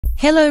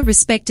Hello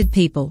respected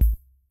people.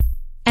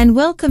 And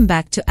welcome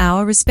back to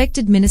our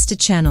Respected Minister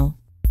channel.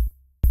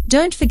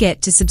 Don't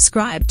forget to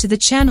subscribe to the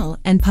channel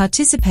and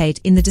participate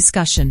in the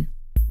discussion.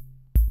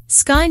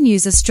 Sky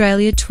News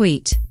Australia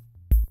tweet.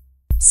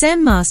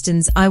 Sam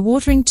Mostyn's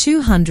eye-watering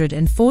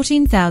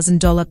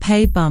 $214,000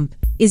 pay bump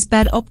is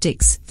bad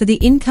optics for the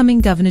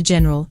incoming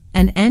Governor-General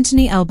and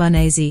Anthony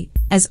Albanese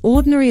as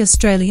ordinary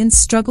Australians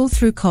struggle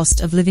through cost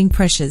of living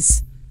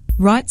pressures,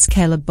 writes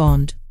Caleb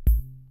Bond.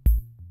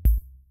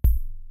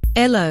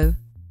 Hello.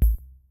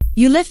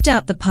 You left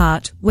out the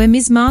part where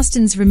Ms.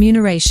 Mostyn's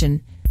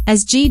remuneration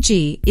as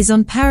GG is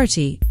on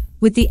parity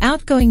with the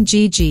outgoing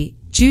GG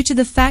due to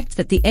the fact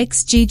that the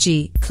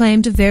ex-GG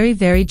claimed a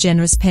very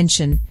generous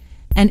pension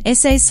and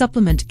SA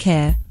supplement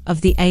care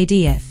of the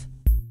ADF.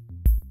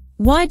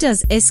 Why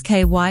does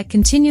SKY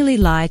continually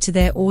lie to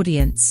their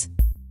audience?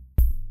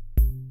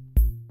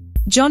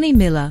 Johnny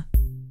Miller.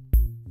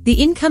 The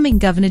incoming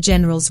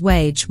Governor-General's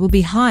wage will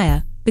be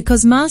higher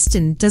because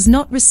Mostyn does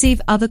not receive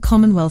other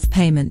Commonwealth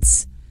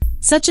payments,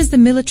 such as the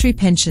military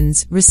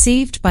pensions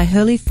received by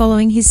Hurley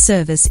following his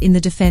service in the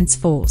Defence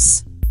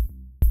Force.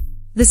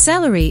 The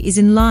salary is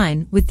in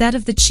line with that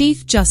of the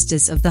Chief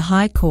Justice of the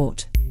High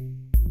Court.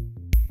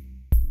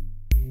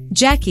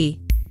 Jackie.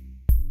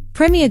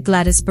 Premier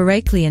Gladys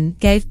Berejiklian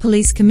gave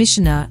Police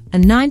Commissioner a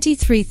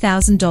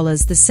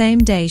 $93,000 the same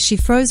day she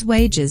froze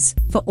wages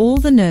for all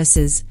the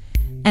nurses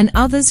and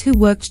others who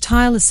worked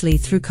tirelessly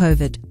through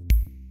COVID.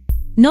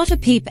 Not a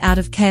peep out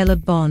of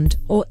Caleb Bond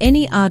or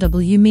any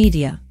RW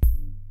media.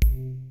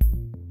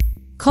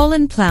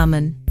 Colin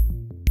Plowman.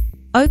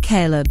 Oh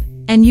Caleb,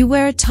 and you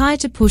wear a tie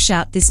to push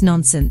out this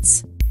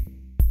nonsense.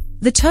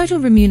 The total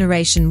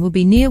remuneration will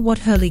be near what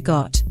Hurley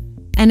got,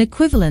 and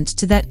equivalent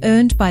to that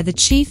earned by the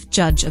Chief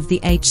Judge of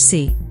the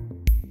HC.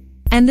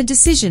 And the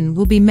decision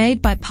will be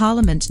made by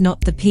Parliament,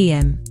 not the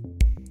PM.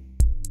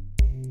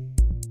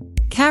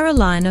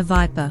 Carolina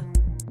Viper.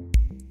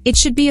 It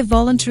should be a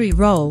voluntary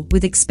role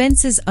with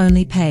expenses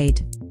only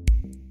paid.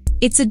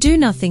 It's a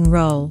do-nothing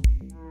role.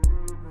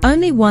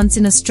 Only once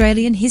in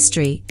Australian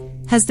history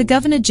has the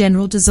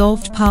Governor-General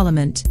dissolved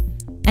Parliament,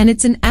 and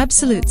it's an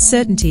absolute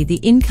certainty the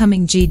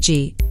incoming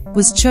GG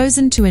was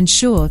chosen to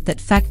ensure that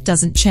fact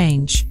doesn't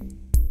change.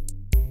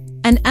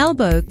 An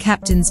Albo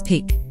captain's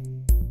pick.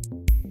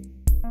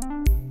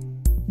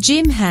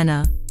 Jim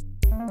Hanna.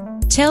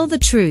 Tell the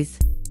truth.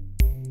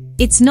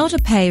 It's not a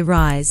pay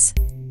rise.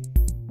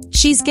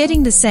 She's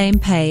getting the same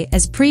pay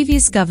as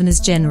previous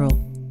Governors-General.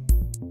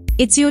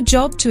 It's your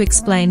job to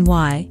explain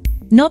why,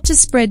 not to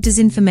spread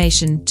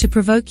disinformation to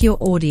provoke your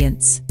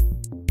audience.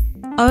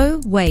 Oh,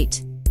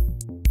 wait.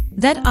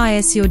 That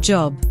is your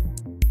job.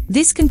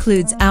 This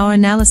concludes our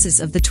analysis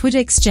of the Twitter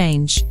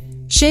exchange.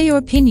 Share your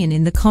opinion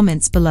in the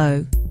comments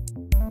below.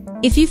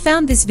 If you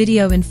found this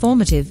video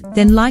informative,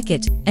 then like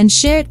it and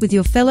share it with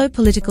your fellow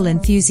political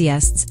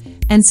enthusiasts,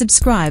 and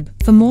subscribe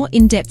for more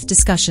in-depth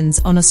discussions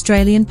on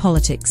Australian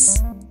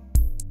politics.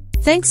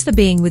 Thanks for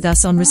being with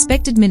us on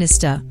Respected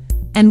Minister,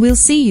 and we'll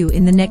see you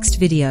in the next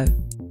video.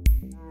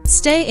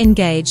 Stay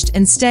engaged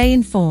and stay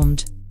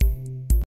informed.